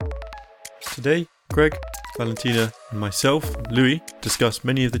Today, Greg, Valentina, and myself, Louis, discuss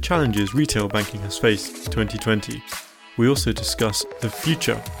many of the challenges retail banking has faced in 2020. We also discuss the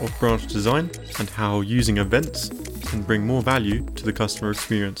future of branch design and how using events can bring more value to the customer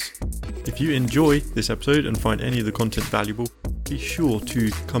experience. If you enjoy this episode and find any of the content valuable, be sure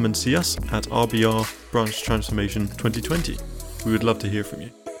to come and see us at RBR Branch Transformation 2020. We would love to hear from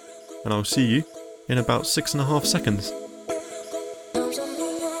you. And I'll see you in about 6.5 seconds.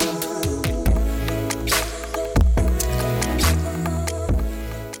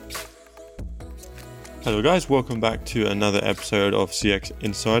 Hello guys, welcome back to another episode of CX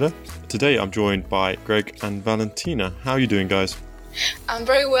Insider. Today I'm joined by Greg and Valentina. How are you doing, guys? I'm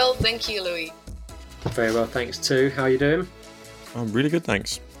very well, thank you, Louis. Very well, thanks too. How are you doing? I'm really good,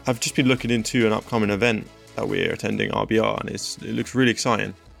 thanks. I've just been looking into an upcoming event that we're attending, RBR, and it looks really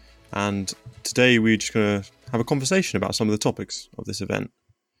exciting. And today we're just going to have a conversation about some of the topics of this event.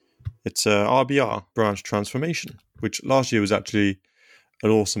 It's RBR Branch Transformation, which last year was actually an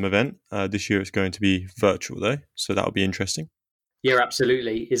awesome event. This year it's going to be virtual though, so that'll be interesting. Yeah,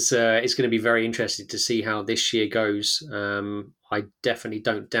 absolutely. It's going to be very interesting to see how this year goes. I definitely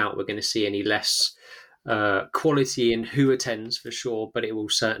don't doubt we're going to see any less quality in who attends for sure, but it will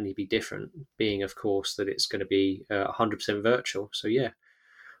certainly be different, being of course that it's going to be 100% virtual. So yeah,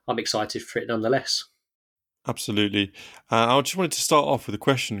 I'm excited for it nonetheless. Absolutely. I just wanted to start off with a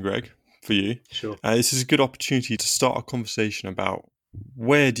question, Greg, for you. Sure. This is a good opportunity to start a conversation about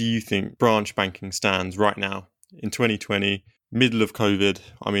where do you think branch banking stands right now in 2020, middle of COVID?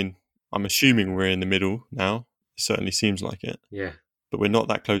 I mean, I'm assuming we're in the middle now. It certainly seems like it. Yeah. But we're not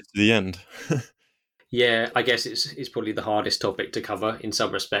that close to the end. Yeah, I guess it's probably the hardest topic to cover in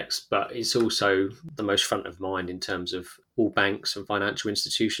some respects, but it's also the most front of mind in terms of all banks and financial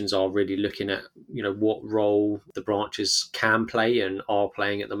institutions are really looking at, what role the branches can play and are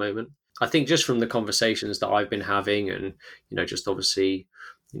playing at the moment. I think just from the conversations that I've been having and, just obviously,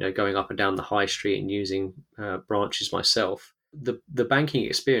 going up and down the high street and using branches myself, the banking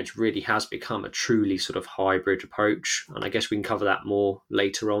experience really has become a truly sort of hybrid approach. And I guess we can cover that more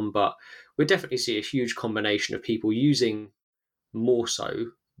later on, but we definitely see a huge combination of people using more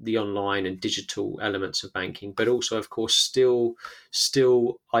so the online and digital elements of banking, but also, of course,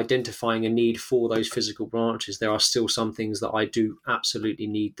 still identifying a need for those physical branches. There are still some things that I do absolutely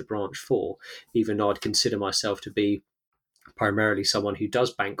need the branch for, even though I'd consider myself to be primarily someone who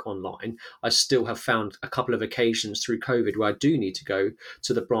does bank online. I still have found a couple of occasions through COVID where I do need to go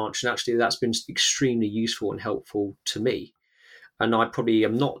to the branch, and actually that's been extremely useful and helpful to me. And I probably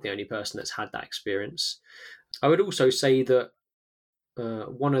am not the only person that's had that experience. I would also say that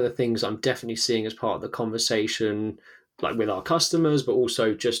one of the things I'm definitely seeing as part of the conversation, like with our customers, but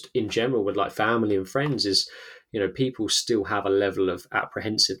also just in general with like family and friends, is people still have a level of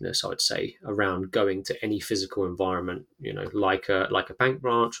apprehensiveness, I would say, around going to any physical environment, like a bank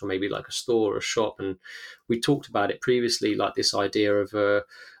branch or maybe like a store or a shop. And we talked about it previously, like this idea of a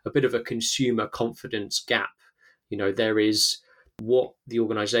bit of a consumer confidence gap. There is what the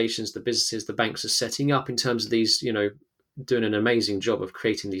organizations, the businesses, the banks are setting up in terms of these, doing an amazing job of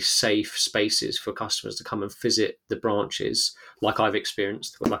creating these safe spaces for customers to come and visit the branches, like I've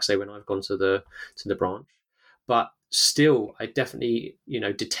experienced, like I say, when I've gone to the branch. But still, I definitely,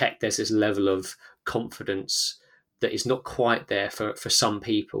 detect there's this level of confidence that is not quite there for some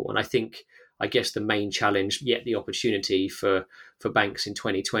people. And I guess the main challenge, yet the opportunity for banks in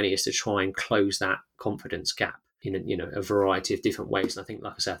 2020 is to try and close that confidence gap in a variety of different ways. And I think,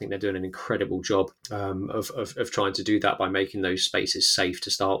 like I said, I think they're doing an incredible job of trying to do that by making those spaces safe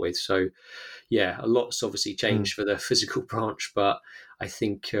to start with. So yeah, a lot's obviously changed for the physical branch, but I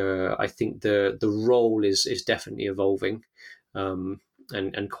think the role is definitely evolving,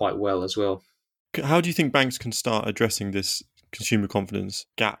 and quite well as well. How do you think banks can start addressing this consumer confidence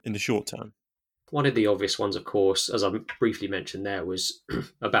gap in the short term? One of the obvious ones, of course, as I briefly mentioned there, was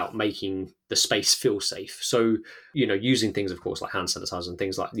about making the space feel safe. So, using things, of course, like hand sanitizer and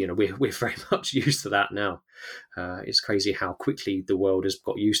things like, we're very much used to that now. It's crazy how quickly the world has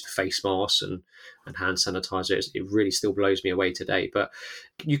got used to face masks and hand sanitizer. It really still blows me away today. But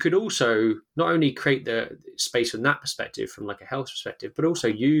you could also not only create the space from that perspective, from like a health perspective, but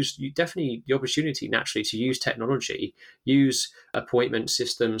also definitely the opportunity naturally to use technology, use appointment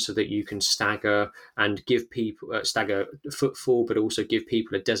systems so that you can stagger and give people stagger footfall, but also give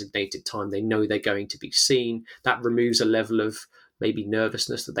people a designated time they know they're going to be seen. That removes a level of maybe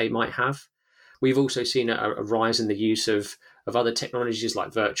nervousness that they might have. We've also seen a rise in the use of other technologies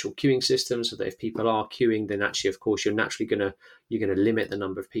like virtual queuing systems, so that if people are queuing, then actually, of course, you're going to limit the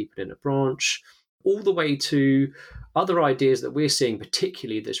number of people in a branch. all the way to other ideas that we're seeing,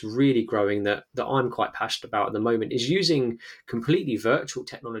 particularly that's really growing, that I'm quite passionate about at the moment, is using completely virtual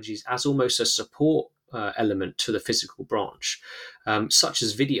technologies as almost a support element to the physical branch, such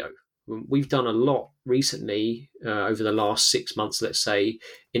as video. We've done a lot recently over the last 6 months, let's say,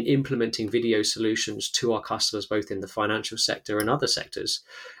 in implementing video solutions to our customers, both in the financial sector and other sectors.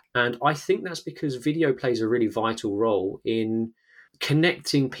 And I think that's because video plays a really vital role in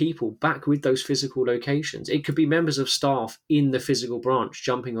connecting people back with those physical locations. It could be members of staff in the physical branch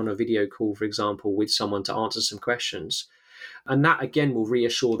jumping on a video call, for example, with someone to answer some questions. And that, again, will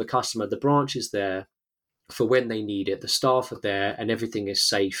reassure the customer the branch is there for when they need it, the staff are there, and everything is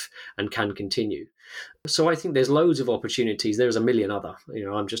safe and can continue. So I think there's loads of opportunities. There's a million other.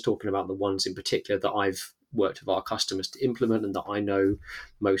 I'm just talking about the ones in particular that I've worked with our customers to implement and that I know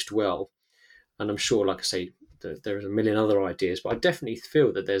most well. And I'm sure, like I say, there's a million other ideas, but I definitely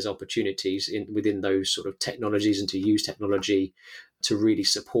feel that there's opportunities within those sort of technologies and to use technology to really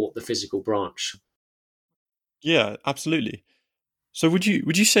support the physical branch. Yeah, absolutely. So would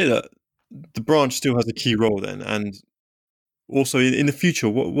you say that the branch still has a key role then? And also in the future,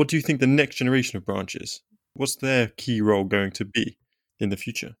 what do you think the next generation of branches, what's their key role going to be in the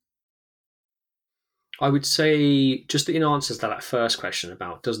future? I would say, just in answers to that first question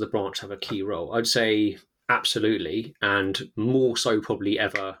about does the branch have a key role, I'd say absolutely, and more so probably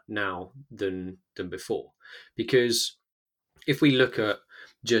ever now than before. Because if we look at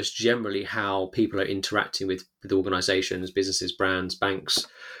just generally how people are interacting with organizations, businesses, brands, banks,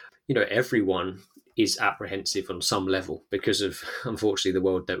 everyone is apprehensive on some level because of, unfortunately, the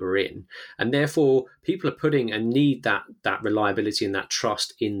world that we're in. And therefore, people are putting and need that reliability and that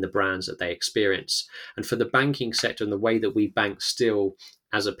trust in the brands that they experience. And for the banking sector and the way that we bank still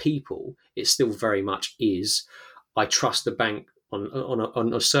as a people, it still very much is, I trust the bank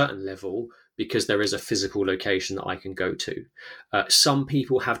on a certain level because there is a physical location that I can go to. Some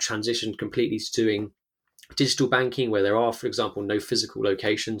people have transitioned completely to doing digital banking where there are, for example, no physical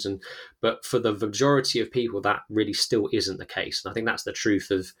locations, but for the majority of people that really still isn't the case. And I think that's the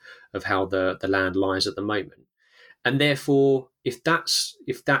truth of how the land lies at the moment. And therefore, if that's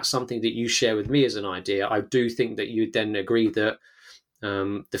something that you share with me as an idea, I do think that you'd then agree that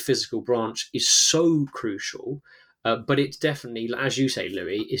the physical branch is so crucial, but it's definitely, as you say,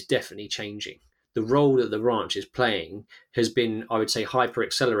 Louis, it's definitely changing. The role that the branch is playing has been, I would say, hyper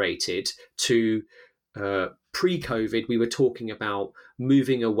accelerated to pre-COVID. We were talking about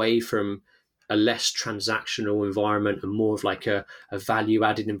moving away from a less transactional environment and more of like a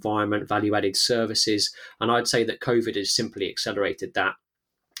value-added environment, value-added services. And I'd say that COVID has simply accelerated that.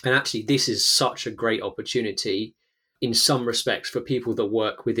 And actually, this is such a great opportunity in some respects for people that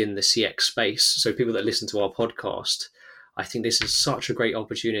work within the CX space. So people that listen to our podcast, I think this is such a great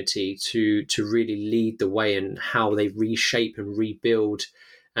opportunity to really lead the way in how they reshape and rebuild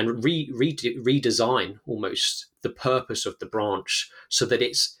and redesign almost the purpose of the branch so that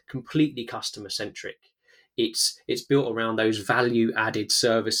it's completely customer centric. It's built around those value added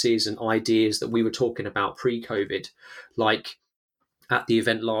services and ideas that we were talking about pre-COVID, like at the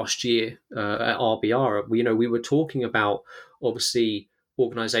event last year at RBR. We were talking about, obviously,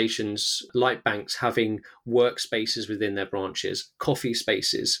 organizations like banks having workspaces within their branches, coffee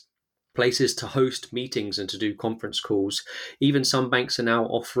spaces, places to host meetings and to do conference calls. Even some banks are now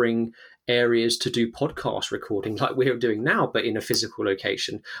offering areas to do podcast recording like we're doing now, but in a physical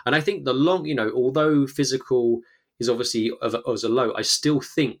location. And I think although physical is obviously as a low, I still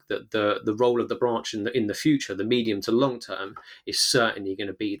think that the role of the branch in the future, the medium to long term, is certainly going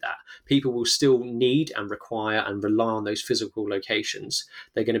to be that. People will still need and require and rely on those physical locations.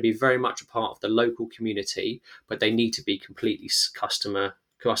 They're going to be very much a part of the local community, but they need to be completely customer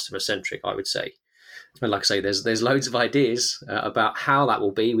centric, I would say. And like I say, there's loads of ideas about how that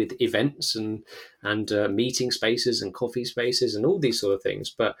will be with events and meeting spaces and coffee spaces and all these sort of things.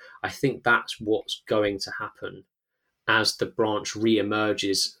 But I think that's what's going to happen as the branch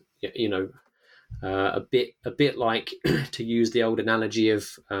re-emerges. A bit like, to use the old analogy of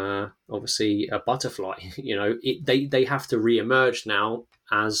obviously a butterfly. They have to re-emerge now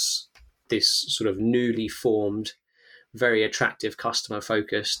as this sort of newly formed, very attractive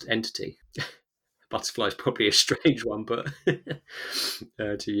customer-focused entity. Butterfly is probably a strange one, but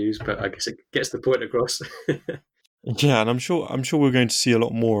to use, but I guess it gets the point across. Yeah, and I'm sure we're going to see a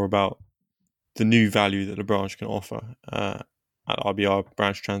lot more about the new value that the branch can offer at RBR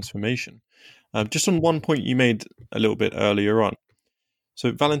branch transformation. Just on one point you made a little bit earlier on.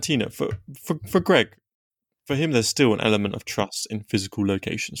 So Valentina, for Greg, for him, there's still an element of trust in physical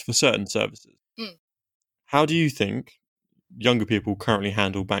locations for certain services. Mm. How do you think younger people currently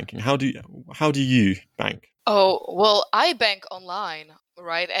handle banking? How do you bank? Oh, well, I bank online,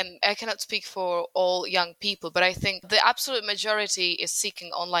 right? And I cannot speak for all young people, but I think the absolute majority is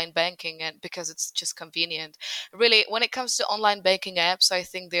seeking online banking and because it's just convenient. Really, when it comes to online banking apps, I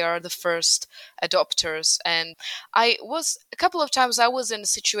think they are the first adopters. And a couple of times I was in a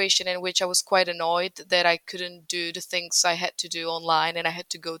situation in which I was quite annoyed that I couldn't do the things I had to do online and I had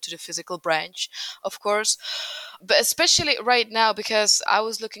to go to the physical branch, of course. But especially right now, because I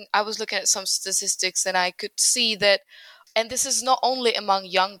was looking at some statistics and I could see that, and this is not only among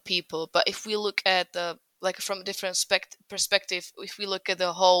young people, but if we look at the like from a different perspective, if we look at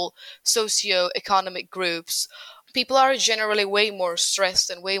the whole socio-economic groups, people are generally way more stressed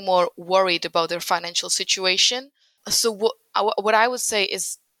and way more worried about their financial situation. So what I would say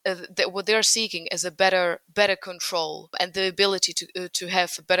is that what they're seeking is a better control and the ability to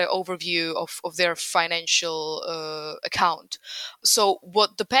have a better overview of their financial account. So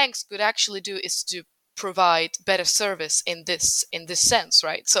what the banks could actually do is to provide better service in this sense,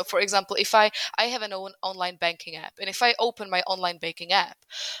 right? So for example, if I have an own online banking app, and if I open my online banking app,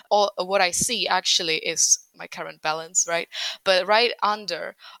 all what I see actually is my current balance, right? But right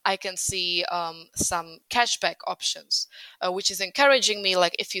under, I can see some cashback options, which is encouraging me,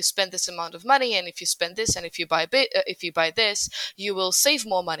 like if you spend this amount of money, and if you spend this, and if you buy this, you will save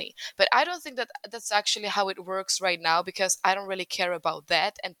more money. But I don't think that that's actually how it works right now, because I don't really care about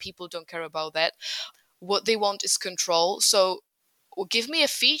that, and people don't care about that. What they want is control. So give me a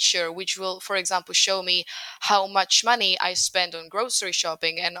feature which will, for example, show me how much money I spend on grocery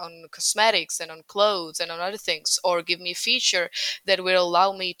shopping and on cosmetics and on clothes and on other things, or give me a feature that will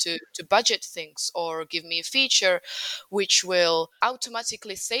allow me to budget things, or give me a feature which will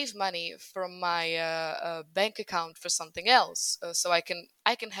automatically save money from my bank account for something else, so I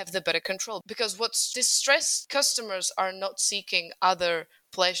can have the better control. Because what's distressed customers are not seeking other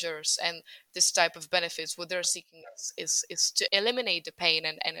pleasures and this type of benefits. What they're seeking is to eliminate the pain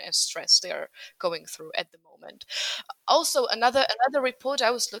and stress they are going through at the moment. Also, another report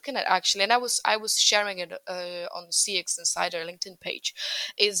I was looking at actually, and I was sharing it on CX Insider LinkedIn page,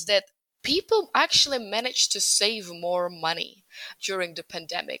 is that people actually managed to save more money during the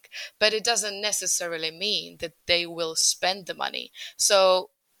pandemic, but it doesn't necessarily mean that they will spend the money.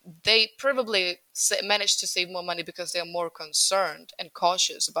 So they probably manage to save more money because they're more concerned and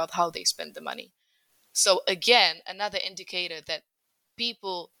cautious about how they spend the money. So again, another indicator that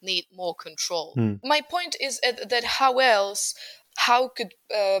people need more control. Hmm. My point is that how could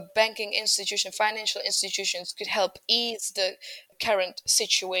banking institution, financial institutions could help ease the current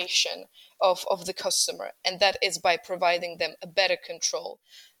situation of the customer, and that is by providing them a better control.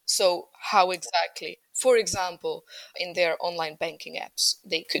 So how exactly? For example, in their online banking apps,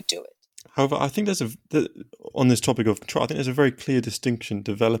 they could do it. However, I think on this topic of control, I think there's a very clear distinction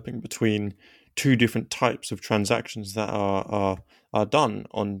developing between two different types of transactions that are done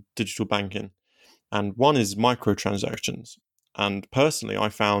on digital banking. And one is microtransactions. And personally, I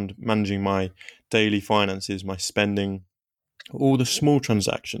found managing my daily finances, my spending, all the small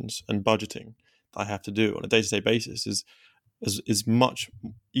transactions and budgeting that I have to do on a day-to-day basis is much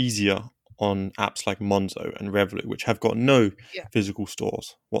easier on apps like Monzo and Revolut, which have got no Yeah. physical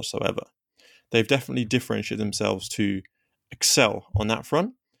stores whatsoever. They've definitely differentiated themselves to excel on that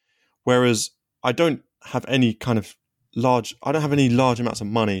front. Whereas I don't have any large amounts of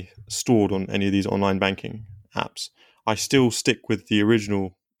money stored on any of these online banking apps. I still stick with the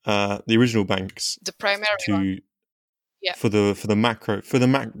original banks The primary one. Yeah. for the macro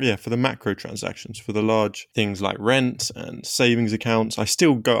transactions, for the large things like rent and savings accounts. I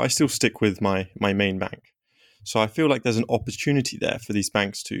still stick with my main bank. So I feel like there's an opportunity there for these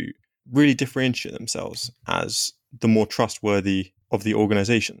banks to really differentiate themselves as the more trustworthy of the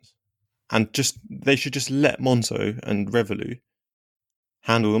organizations. And they should just let Monzo and Revolut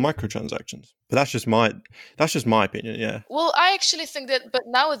handle the microtransactions. But that's just my opinion, yeah. Well, I actually think that, but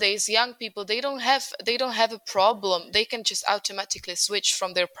nowadays young people, they don't have a problem. They can just automatically switch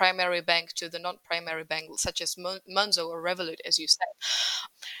from their primary bank to the non-primary bank, such as Monzo or Revolut, as you said.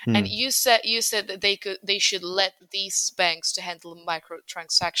 And Hmm. you said that they should let these banks to handle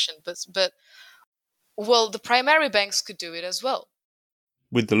microtransaction, but well, the primary banks could do it as well.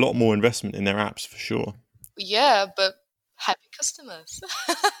 With a lot more investment in their apps, for sure. Yeah, but happy customers.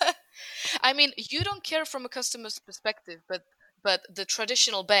 I mean, you don't care from a customer's perspective, but the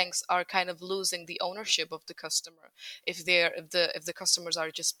traditional banks are kind of losing the ownership of the customer if the customers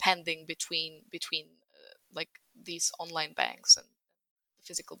are just pending between like these online banks and the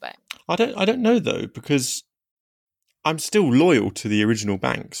physical bank. I don't know though, because I'm still loyal to the original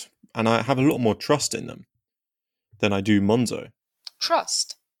banks and I have a lot more trust in them. than I do Monzo.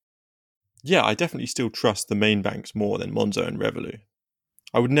 Trust. Yeah, I definitely still trust the main banks more than Monzo and Revolut.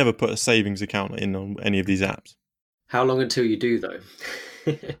 I would never put a savings account in on any of these apps. How long until you do, though?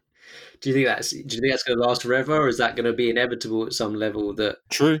 Do you think that's going to last forever, or is that going to be inevitable at some level that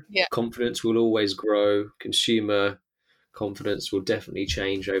True. Yeah. confidence will always grow, consumer confidence will definitely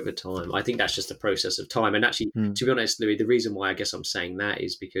change over time? I think that's just a process of time. And actually, to be honest, Louis, the reason why I guess I'm saying that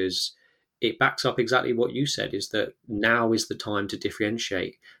is because it backs up exactly what you said, is that now is the time to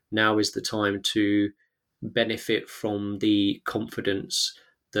differentiate. Now is the time to benefit from the confidence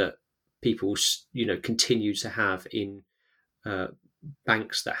that people, continue to have in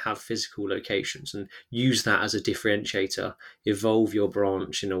banks that have physical locations, and use that as a differentiator. Evolve your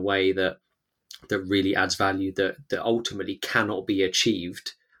branch in a way that really adds value, that ultimately cannot be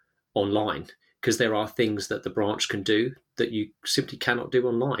achieved online, because there are things that the branch can do that you simply cannot do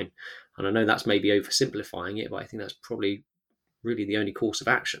online. And I know that's maybe oversimplifying it, but I think that's probably really the only course of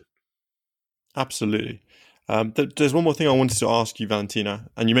action. Absolutely. There's one more thing I wanted to ask you, Valentina,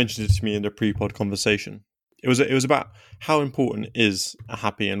 and you mentioned it to me in the pre-pod conversation. It was about how important is a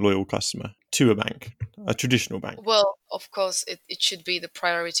happy and loyal customer to a bank, a traditional bank? Well, of course, it should be the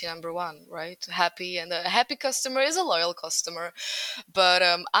priority number one, right? Happy, and a happy customer is a loyal customer, but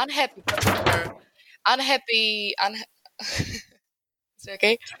unhappy customer, unhappy, is it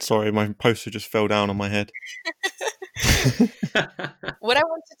okay? Sorry, my poster just fell down on my head. What I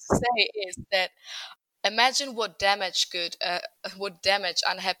wanted to say is that imagine what damage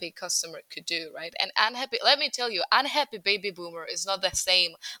unhappy customer could do, right? And let me tell you, unhappy baby boomer is not the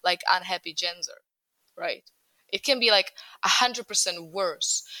same like unhappy Gen Z, right? It can be like 100%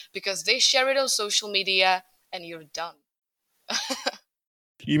 worse because they share it on social media and you're done.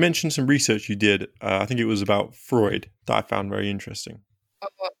 You mentioned some research you did. I think it was about Freud that I found very interesting.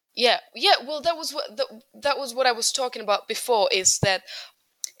 Yeah. Well, that was what I was talking about before. Is that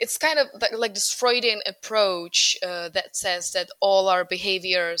it's kind of like this Freudian approach that says that all our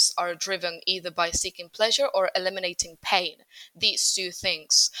behaviors are driven either by seeking pleasure or eliminating pain. These two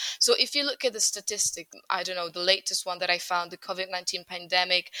things. So if you look at the statistic, I don't know, the latest one that I found, the COVID-19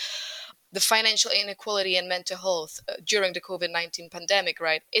 pandemic, the financial inequality and mental health during the COVID-19 pandemic,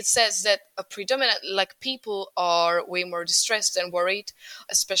 right? It says that a predominant, like, people are way more distressed and worried,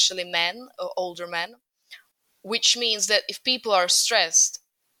 especially men, older men, which means that if people are stressed,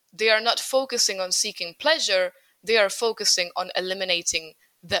 they are not focusing on seeking pleasure, they are focusing on eliminating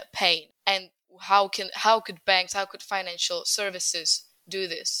the pain. And how could banks, how could financial services do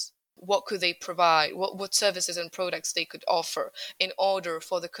this? What could they provide? What services and products they could offer in order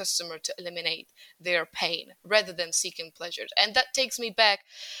for the customer to eliminate their pain rather than seeking pleasures? And that takes me back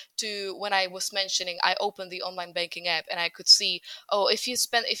to when I was mentioning I opened the online banking app and I could see, if you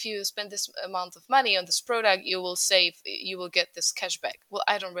spend this amount of money on this product, you will get this cashback. Well,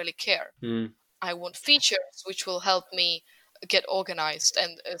 I don't really care. I want features which will help me get organized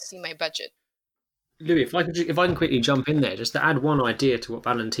and see my budget. Louis, if I can quickly jump in there, just to add one idea to what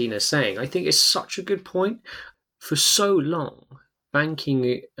Valentina is saying, I think it's such a good point. For so long,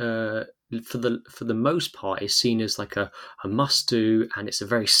 banking, for the most part, is seen as like a must-do, and it's a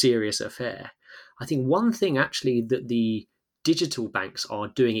very serious affair. I think one thing actually that the digital banks are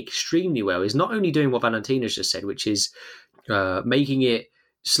doing extremely well is not only doing what Valentina's just said, which is making it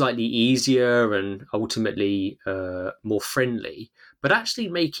slightly easier and ultimately more friendly, but actually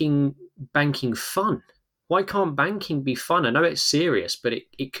making banking fun. Why can't banking be fun? I know it's serious, but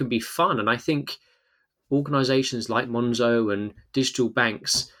it can be fun. And I think organizations like Monzo and digital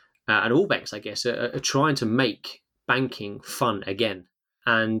banks, and all banks, I guess, are trying to make banking fun again.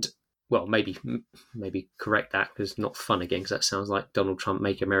 And, well, maybe correct that, because not fun again, because that sounds like Donald Trump,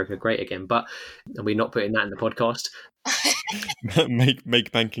 make America great again. But we're not putting that in the podcast.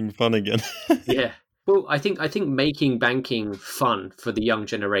 make banking fun again. Yeah. Well, I think making banking fun for the young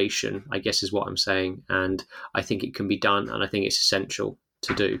generation, I guess, is what I'm saying, and I think it can be done, and I think it's essential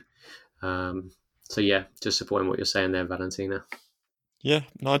to do. So yeah, just supporting what you're saying there, Valentina. Yeah,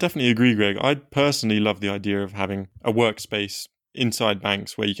 no, I definitely agree, Greg. I personally love the idea of having a workspace inside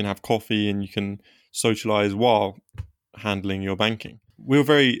banks where you can have coffee and you can socialize while handling your banking. We were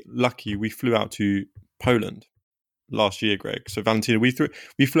very lucky. We flew out to Poland last year, Greg. So Valentina, we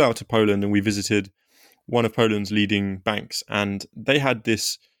flew out to Poland and we visited one of Poland's leading banks, and they had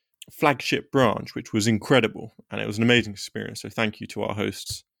this flagship branch, which was incredible, and it was an amazing experience. So thank you to our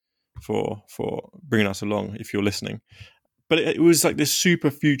hosts for bringing us along, if you're listening. But it was like this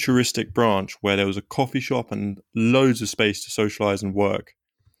super futuristic branch where there was a coffee shop and loads of space to socialize and work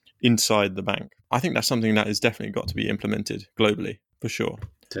inside the bank. I think that's something that has definitely got to be implemented globally, for sure.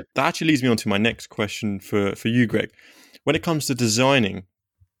 too. That actually leads me on to my next question for you, Greg. When it comes to designing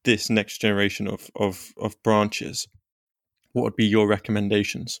this next generation of branches, what would be your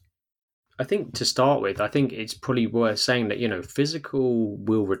recommendations? I think to start with, I think it's probably worth saying that, physical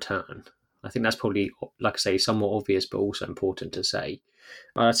will return. I think that's probably, like I say, somewhat obvious, but also important to say.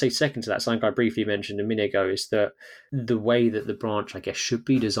 I'd say second to that, something I briefly mentioned a minute ago, is that the way that the branch, I guess, should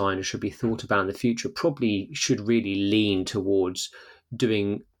be designed and should be thought about in the future probably should really lean towards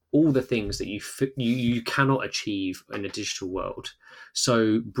doing all the things that you cannot achieve in a digital world.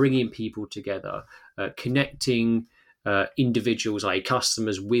 So bringing people together, connecting individuals, i.e.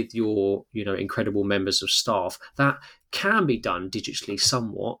 customers, with your incredible members of staff. That can be done digitally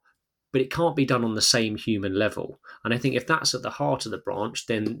somewhat, but it can't be done on the same human level. And I think if that's at the heart of the branch,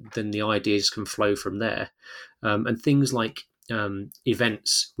 then the ideas can flow from there. And things like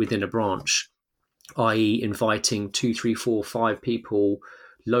events within a branch, i.e. inviting 2, 3, 4, 5 people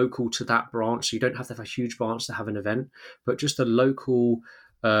local to that branch. So you don't have to have a huge branch to have an event, but just a local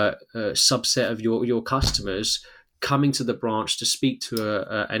subset of your customers coming to the branch to speak to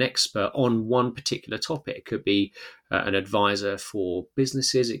an expert on one particular topic. It could be an advisor for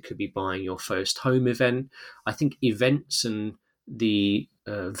businesses. It could be buying your first home event. I think events and the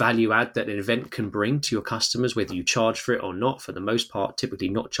value add that an event can bring to your customers, whether you charge for it or not, for the most part, typically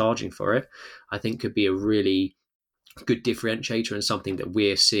not charging for it, I think could be a really good differentiator and something that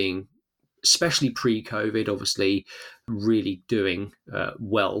we're seeing, especially pre-COVID, obviously, really doing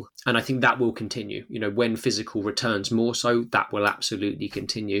well. And I think that will continue. When physical returns more so, that will absolutely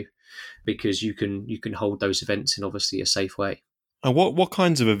continue, because you can hold those events in obviously a safe way. And what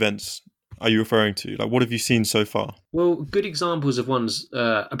kinds of events are you referring to? Like, what have you seen so far? Well, good examples of ones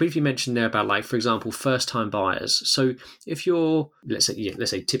I briefly mentioned there about, like, for example, first-time buyers. So if you're, let's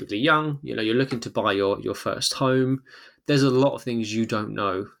say typically young, you're looking to buy your first home, there's a lot of things you don't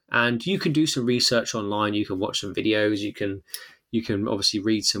know, and you can do some research online. You can watch some videos. You can obviously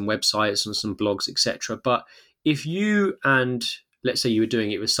read some websites and some blogs, etc. But if you, and let's say you were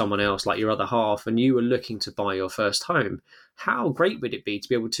doing it with someone else, like your other half, and you were looking to buy your first home, how great would it be to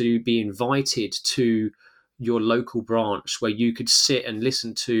be able to be invited to your local branch where you could sit and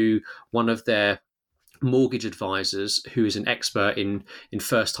listen to one of their mortgage advisors who is an expert in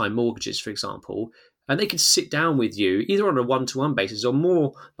first-time mortgages, for example, and they could sit down with you either on a one-to-one basis or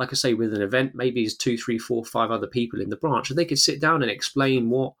more, like I say, with an event, maybe it's 2, 3, 4, 5 other people in the branch, and they could sit down and explain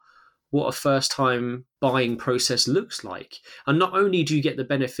what a first-time buying process looks like. And not only do you get the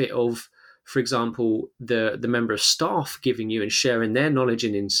benefit of, for example, the member of staff giving you and sharing their knowledge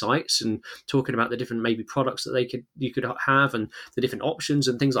and insights and talking about the different maybe products that you could have and the different options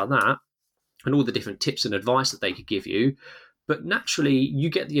and things like that, and all the different tips and advice that they could give you. But naturally, you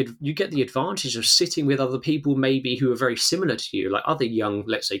get the advantage of sitting with other people maybe who are very similar to you, like other young,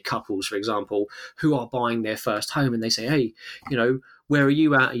 let's say couples, for example, who are buying their first home, and they say, hey, where are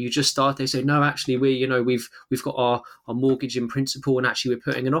you at? Are you just started? They say, no, actually, we've got our mortgage in principle, and actually we're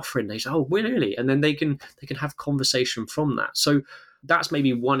putting an offer in. They say, oh, we're really, and then they can have conversation from that. So that's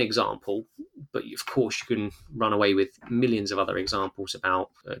maybe one example, but of course you can run away with millions of other examples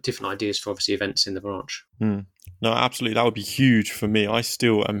about different ideas for obviously events in the branch. No, absolutely. That would be huge for me. I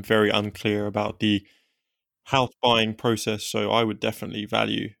still am very unclear about the house buying process, so I would definitely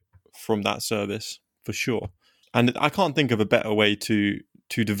value from that service for sure. And I can't think of a better way to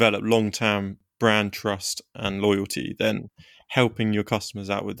develop long-term brand trust and loyalty than helping your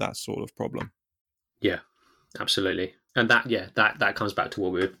customers out with that sort of problem. Yeah, absolutely. And that comes back to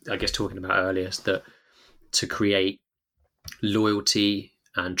what we were, I guess, talking about earlier, is that to create loyalty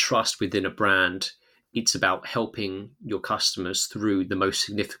and trust within a brand, it's about helping your customers through the most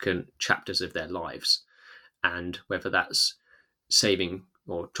significant chapters of their lives. And whether that's saving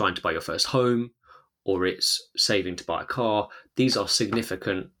or trying to buy your first home, or it's saving to buy a car, these are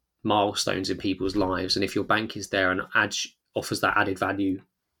significant milestones in people's lives. And if your bank is there and offers that added value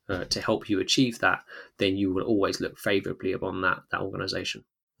to help you achieve that, then you will always look favourably upon that organisation.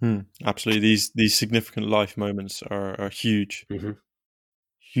 Absolutely, these significant life moments are huge, mm-hmm.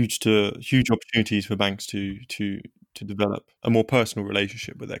 huge opportunities for banks to develop a more personal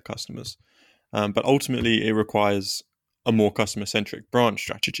relationship with their customers. But ultimately, it requires a more customer-centric branch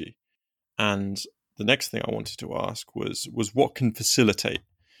strategy. And the next thing I wanted to ask was what can facilitate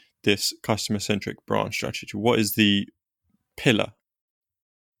this customer-centric branch strategy? What is the pillar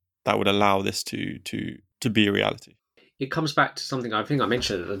that would allow this to be a reality? It comes back to something I think I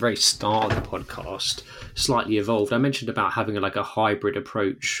mentioned at the very start of the podcast, slightly evolved. I mentioned about having a hybrid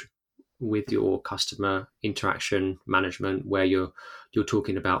approach with your customer interaction management, where you're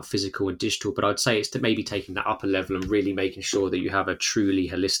talking about physical and digital. But I'd say it's to maybe taking that up a level and really making sure that you have a truly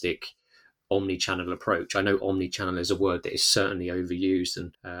holistic omni-channel approach. I know omni-channel is a word that is certainly overused,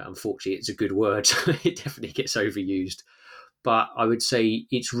 and unfortunately it's a good word, so it definitely gets overused. But I would say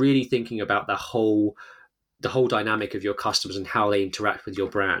it's really thinking about the whole dynamic of your customers and how they interact with your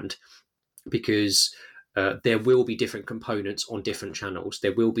brand, because there will be different components on different channels.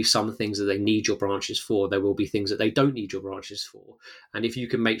 There will be some things that they need your branches for. There will be things that they don't need your branches for. And if you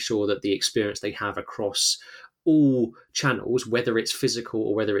can make sure that the experience they have across all channels, whether it's physical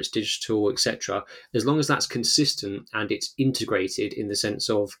or whether it's digital, etc., as long as that's consistent and it's integrated in the sense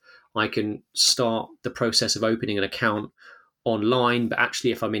of I can start the process of opening an account online, but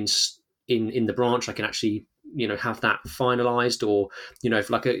actually if I'm in the branch, I can actually have that finalized. Or if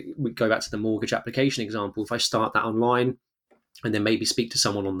we go back to the mortgage application example, if I start that online and then maybe speak to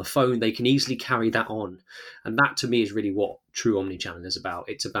someone on the phone, they can easily carry that on. And that to me is really what true omnichannel is about.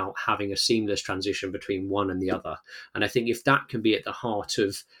 It's about having a seamless transition between one and the other. And I think if that can be at the heart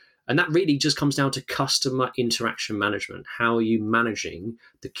of, and that really just comes down to customer interaction management. How are you managing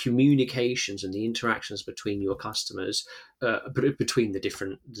the communications and the interactions between your customers, between the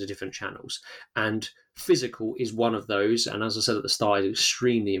different channels? And physical is one of those. And as I said at the start, is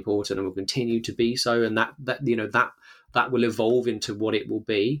extremely important and will continue to be so. And that will evolve into what it will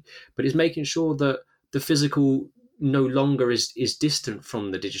be. But it's making sure that the physical no longer is distant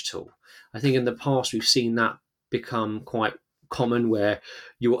from the digital. I think in the past we've seen that become quite common, where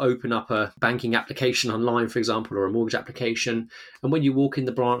you'll open up a banking application online, for example, or a mortgage application, and when you walk in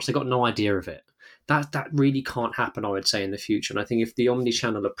the branch, they've got no idea of it. That really can't happen, I would say, in the future. And I think if the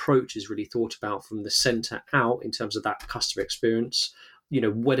omni-channel approach is really thought about from the center out in terms of that customer experience,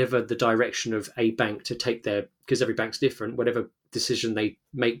 whatever the direction of a bank to take their, because every bank's different, whatever decision they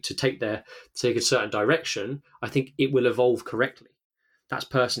make to take a certain direction, I think it will evolve correctly. That's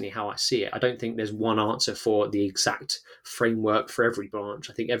personally how I see it. I don't think there's one answer for the exact framework for every branch.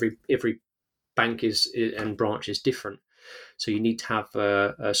 I think every bank and branch is different. So you need to have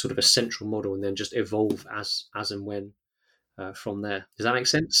a sort of a central model and then just evolve as and when from there. Does that make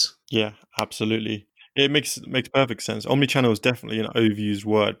sense? Yeah, absolutely. It makes perfect sense. Omnichannel is definitely an overused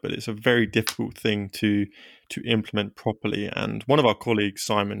word, but it's a very difficult thing to implement properly. And one of our colleagues,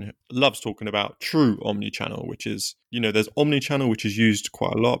 Simon, loves talking about true omnichannel, which is, there's omnichannel, which is used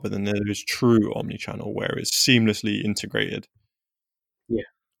quite a lot, but then there is true omnichannel, where it's seamlessly integrated. Yeah.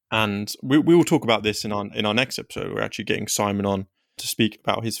 And we will talk about this in our next episode. We're actually getting Simon on to speak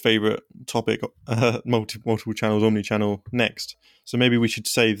about his favorite topic, multiple channels, omnichannel, next. So maybe we should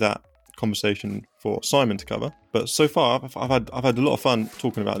save that conversation for Simon to cover. But so far I've had a lot of fun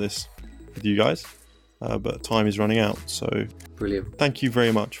talking about this with you guys, but time is running out, so brilliant. Thank you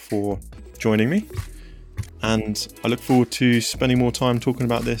very much for joining me, and I look forward to spending more time talking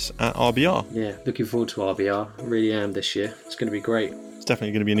about this at RBR. Yeah, looking forward to RBR. I really am this year. It's going to be great. It's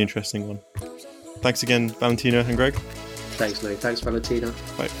definitely going to be an interesting one. Thanks again, Valentina and Greg. Thanks, Lou. Thanks, Valentina.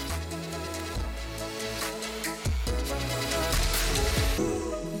 Bye.